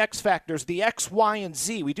 3 X factors, the X, Y, and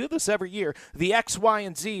Z. We do this every year, the X, Y,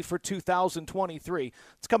 and Z for 2023.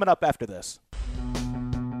 It's coming up after this.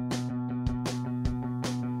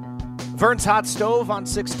 Vern's Hot Stove on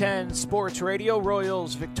 610 Sports Radio.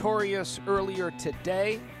 Royals victorious earlier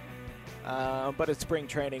today, but it's spring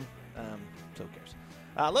training, so who cares?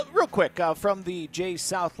 Real quick, from the J.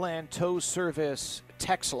 Southland Tow Service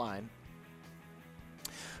text line.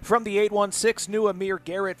 From the 816, new Amir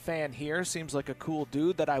Garrett fan here. Seems like a cool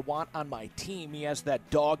dude that I want on my team. He has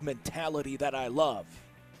that dog mentality that I love.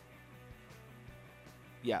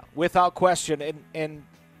 Yeah, without question. And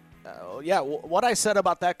what I said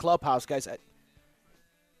about that clubhouse, guys,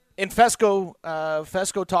 and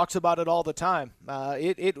Fesco talks about it all the time.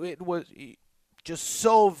 It was just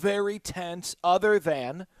so very tense, other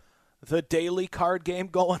than the daily card game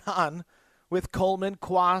going on with Coleman,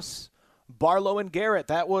 Kwas, Barlow, and Garrett.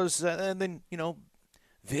 That was, and then,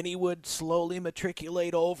 Vinny would slowly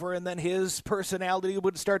matriculate over, and then his personality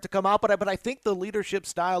would start to come out. But I think the leadership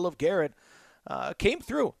style of Garrett came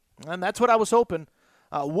through, and that's what I was hoping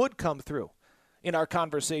would come through in our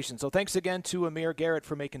conversation. So thanks again to Amir Garrett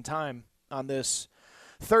for making time on this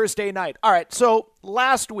Thursday night. All right, so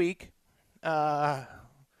last week, one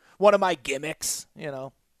of my gimmicks,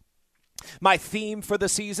 my theme for the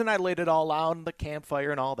season, I laid it all out on the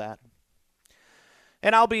campfire and all that.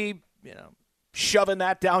 And I'll be, shoving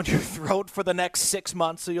that down your throat for the next 6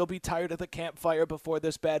 months, so you'll be tired of the campfire before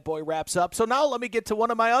this bad boy wraps up. So now let me get to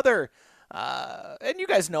one of my other, and you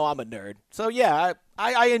guys know I'm a nerd. So yeah,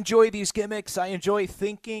 I enjoy these gimmicks. I enjoy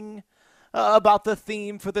thinking about the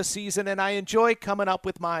theme for the season, and I enjoy coming up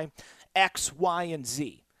with my X, Y, and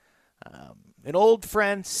Z. An old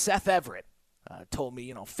friend, Seth Everett, told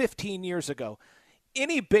me, 15 years ago,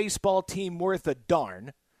 any baseball team worth a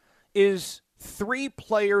darn is 3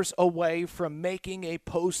 players away from making a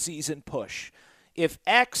postseason push. If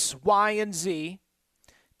X, Y, and Z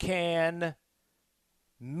can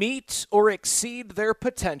meet or exceed their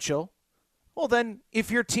potential, well then,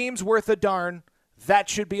 if your team's worth a darn, that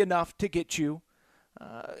should be enough to get you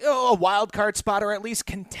a wild card spot, or at least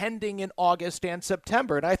contending in August and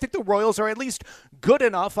September. And I think the Royals are at least good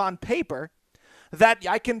enough on paper that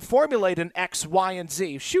I can formulate an X, Y, and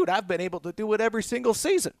Z. Shoot, I've been able to do it every single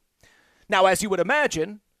season. Now, as you would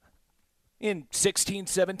imagine, in 16,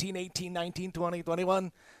 17, 18, 19, 20,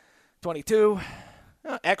 21, 22,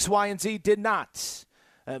 X, Y, and Z did not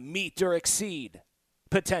meet or exceed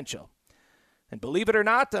potential. And believe it or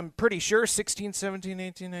not, I'm pretty sure 16, 17,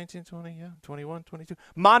 18, 19, 20, 21, 22.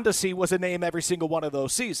 Mondesi was a name every single one of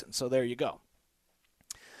those seasons, so there you go.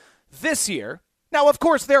 This year, now, of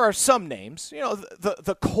course, there are some names,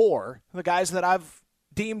 the core, the guys that I've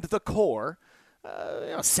deemed the core,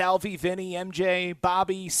 Salvi, Vinny, MJ,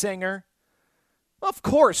 Bobby, Singer. Of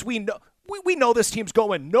course, we know this team's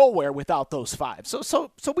going nowhere without those 5. So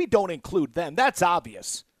we don't include them. That's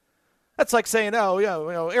obvious. That's like saying,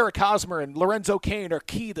 Eric Hosmer and Lorenzo Cain are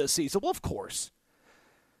key this season. Well, of course.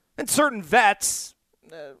 And certain vets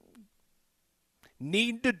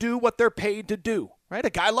need to do what they're paid to do, right? A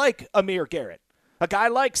guy like Amir Garrett, a guy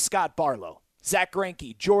like Scott Barlow, Zach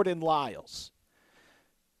Greinke, Jordan Lyles.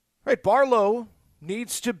 Right, Barlow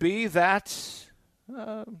needs to be that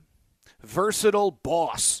versatile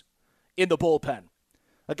boss in the bullpen.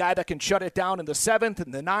 A guy that can shut it down in the 7th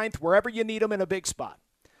and the 9th, wherever you need him in a big spot.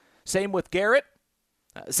 Same with Garrett.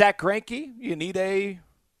 Zach Greinke, you need a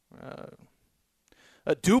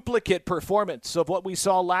duplicate performance of what we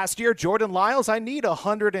saw last year. Jordan Lyles, I need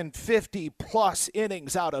 150-plus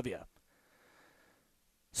innings out of you.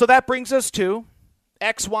 So that brings us to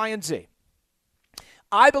X, Y, and Z.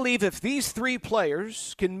 I believe if these 3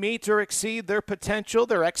 players can meet or exceed their potential,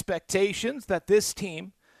 their expectations, that this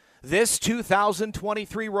team, this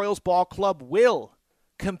 2023 Royals Ball Club, will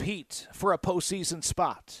compete for a postseason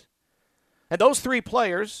spot. And those 3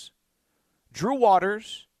 players, Drew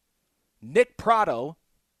Waters, Nick Pratto,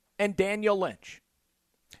 and Daniel Lynch.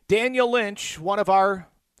 Daniel Lynch, one of our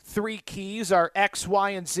 3 keys, our X, Y,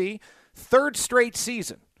 and Z. 3rd straight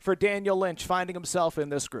season for Daniel Lynch finding himself in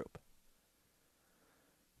this group.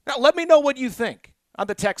 Now, let me know what you think on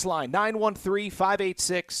the text line,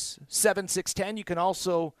 913-586-7610. You can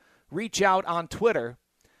also reach out on Twitter,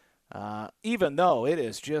 even though it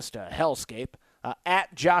is just a hellscape,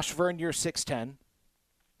 at Josh Vernier 610.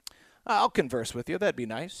 I'll converse with you. That'd be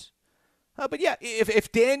nice. But yeah,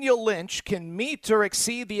 if Daniel Lynch can meet or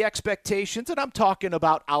exceed the expectations, and I'm talking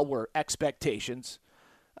about our expectations,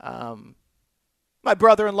 my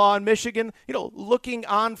brother-in-law in Michigan, looking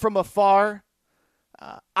on from afar,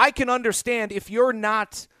 I can understand if you're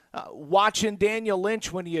not watching Daniel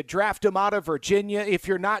Lynch when you draft him out of Virginia, if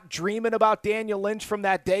you're not dreaming about Daniel Lynch from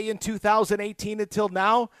that day in 2018 until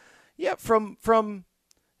now, from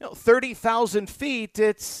 30,000 feet,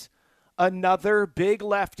 it's another big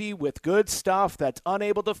lefty with good stuff that's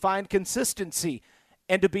unable to find consistency.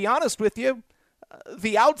 And to be honest with you,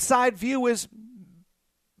 the outside view is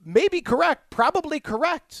maybe correct, probably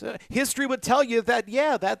correct. History would tell you that,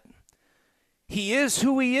 that he is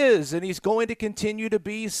who he is, and he's going to continue to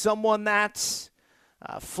be someone that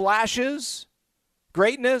flashes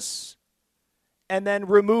greatness and then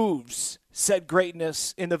removes said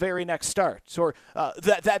greatness in the very next start, or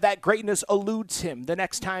that greatness eludes him the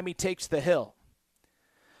next time he takes the hill.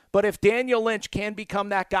 But if Daniel Lynch can become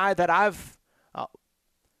that guy that I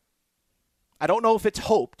don't know if it's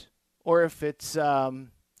hoped or if it's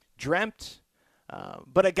dreamt,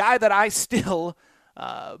 but a guy that I still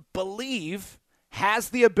believe has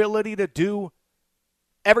the ability to do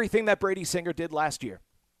everything that Brady Singer did last year.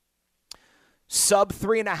 Sub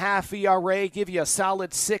 3.5 ERA, give you a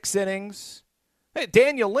solid 6 innings. Hey,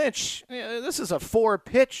 Daniel Lynch, this is a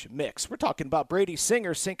 4-pitch mix. We're talking about Brady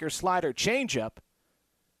Singer, sinker, slider, changeup.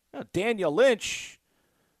 Daniel Lynch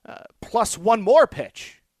plus one more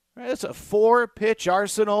pitch. It's a 4-pitch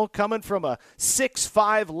arsenal coming from a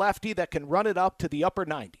 6'5 lefty that can run it up to the upper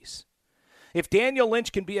 90s. If Daniel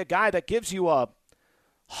Lynch can be a guy that gives you a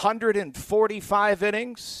 145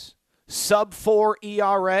 innings, sub 4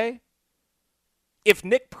 ERA, if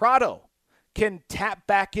Nick Pratto can tap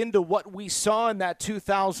back into what we saw in that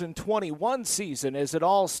 2021 season as it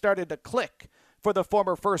all started to click for the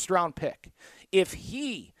former first-round pick, if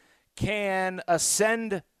he can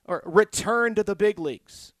ascend or return to the big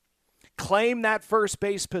leagues, claim that first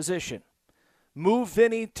base position, move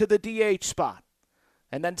Vinny to the DH spot,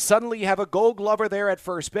 and then suddenly you have a Gold Glover there at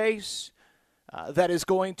first base that is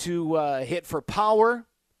going to hit for power,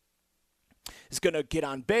 is going to get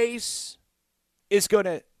on base, is going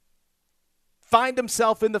to find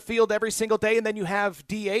himself in the field every single day, and then you have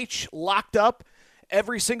DH locked up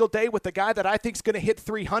every single day with the guy that I think is going to hit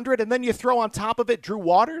 300, and then you throw on top of it Drew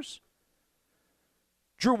Waters.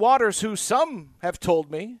 Drew Waters, who some have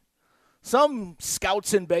told me, some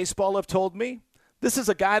scouts in baseball have told me, this is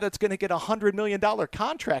a guy that's going to get a $100 million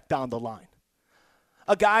contract down the line.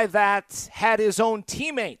 A guy that had his own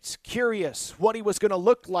teammates curious what he was going to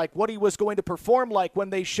look like, what he was going to perform like when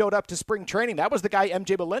they showed up to spring training. That was the guy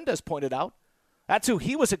MJ Melendez pointed out. That's who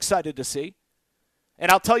he was excited to see.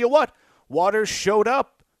 And I'll tell you what, Waters showed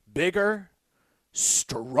up bigger,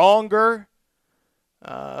 stronger,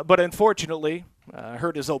 but unfortunately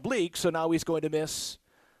hurt his oblique, so now he's going to miss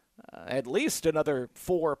at least another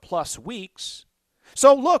 4+ weeks.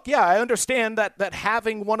 So, look, yeah, I understand that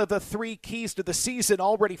having one of the 3 keys to the season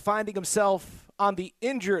already finding himself on the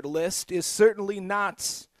injured list is certainly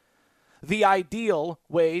not the ideal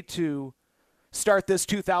way to start this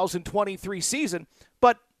 2023 season.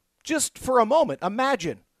 But just for a moment,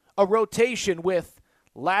 imagine a rotation with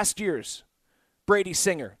last year's Brady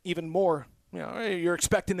Singer, even more, you're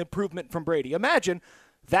expecting improvement from Brady. Imagine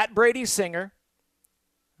that Brady Singer,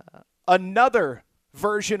 another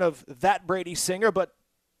version of that Brady Singer, but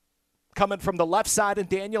coming from the left side in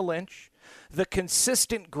Daniel Lynch, the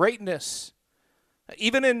consistent greatness,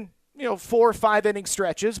 even in 4 or 5 inning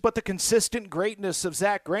stretches, but the consistent greatness of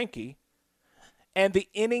Zach Greinke and the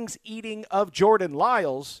innings eating of Jordan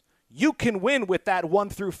Lyles, you can win with that 1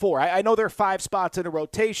 through 4. I know there are 5 spots in a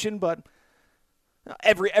rotation, but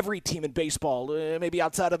every team in baseball, maybe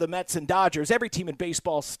outside of the Mets and Dodgers, every team in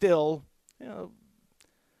baseball still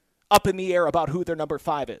up in the air about who their number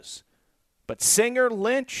 5 is. But Singer,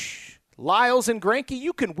 Lynch, Lyles, and Greinke,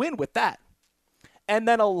 you can win with that. And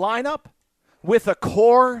then a lineup with a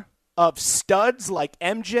core of studs like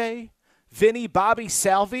MJ, Vinny, Bobby,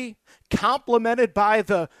 Salvi, complemented by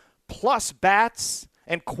the plus bats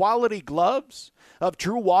and quality gloves of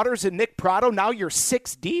Drew Waters and Nick Pratto. Now you're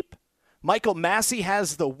 6 deep. Michael Massey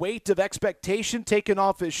has the weight of expectation taken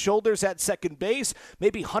off his shoulders at second base.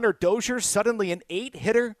 Maybe Hunter Dozier, suddenly an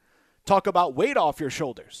 8-hitter. Talk about weight off your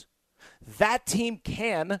shoulders. That team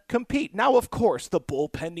can compete. Now, of course, the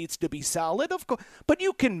bullpen needs to be solid, of course, but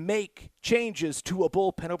you can make changes to a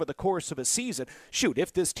bullpen over the course of a season. Shoot,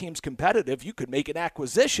 if this team's competitive, you could make an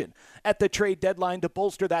acquisition at the trade deadline to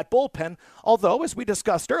bolster that bullpen. Although, as we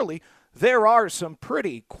discussed early, there are some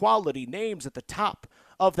pretty quality names at the top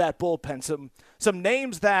of that bullpen. Some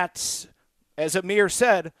names that, as Amir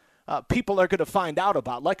said, people are going to find out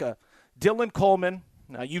about, like a Dylan Coleman.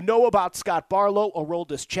 Now, you know about Scott Barlow,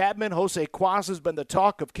 Aroldis Chapman, Jose Quaz has been the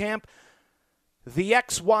talk of camp. The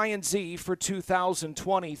X, Y, and Z for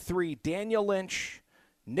 2023, Daniel Lynch,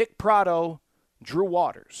 Nick Pratto, Drew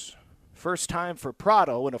Waters. First time for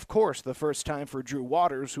Pratto, and of course the first time for Drew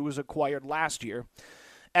Waters, who was acquired last year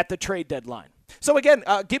at the trade deadline. So again,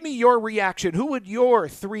 give me your reaction. Who would your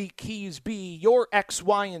three keys be, your X,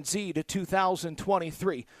 Y, and Z to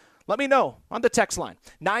 2023? Let me know on the text line,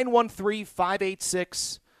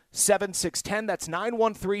 913-586-7610. That's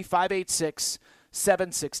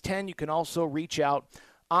 913-586-7610. You can also reach out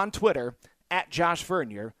on Twitter at Josh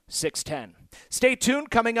Vernier 610. Stay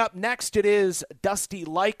tuned. Coming up next, it is Dusty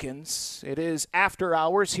Likens. It is After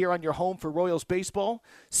Hours here on your home for Royals baseball,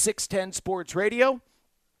 610 Sports Radio.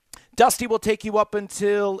 Dusty will take you up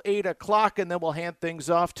until 8 o'clock, and then we'll hand things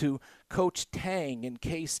off to Coach Tang in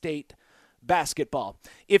K-State basketball.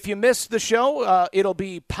 If you missed the show, it'll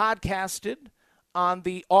be podcasted on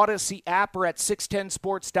the Odyssey app or at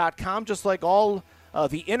 610sports.com, just like all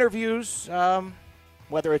the interviews,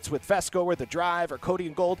 whether it's with Fesco or The Drive or Cody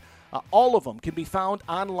and Gold. All of them can be found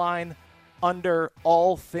online under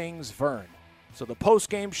All Things Vern. So the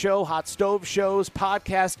post-game show, hot stove shows,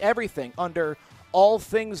 podcast, everything under All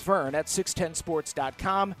Things Vern at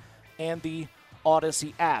 610sports.com and the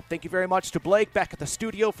Odyssey app. Thank you very much to Blake back at the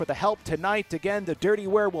studio for the help tonight. Again, the Dirty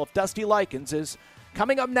Werewolf, Dusty Likens, is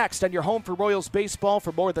coming up next on your home for Royals baseball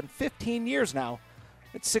for more than 15 years now.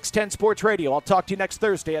 It's 610 Sports Radio. I'll talk to you next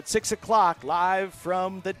Thursday at 6 o'clock live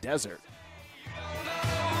from the desert.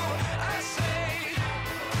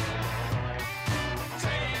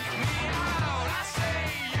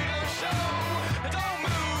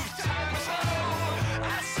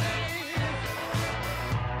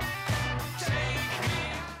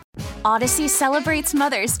 Odyssey celebrates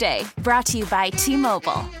Mother's Day, brought to you by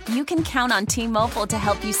T-Mobile. You can count on T-Mobile to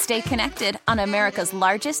help you stay connected on America's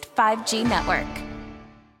largest 5G network.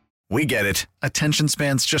 We get it. Attention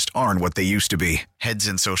spans just aren't what they used to be. Heads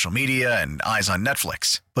in social media and eyes on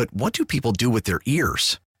Netflix. But what do people do with their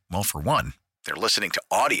ears? Well, for one, they're listening to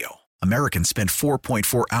audio. Americans spend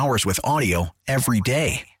 4.4 hours with audio every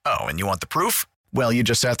day. Oh, and you want the proof? Well, you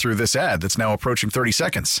just sat through this ad that's now approaching 30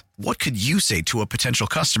 seconds. What could you say to a potential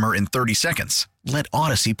customer in 30 seconds? Let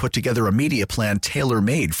Odyssey put together a media plan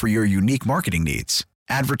tailor-made for your unique marketing needs.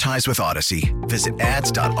 Advertise with Odyssey. Visit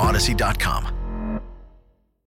ads.odyssey.com.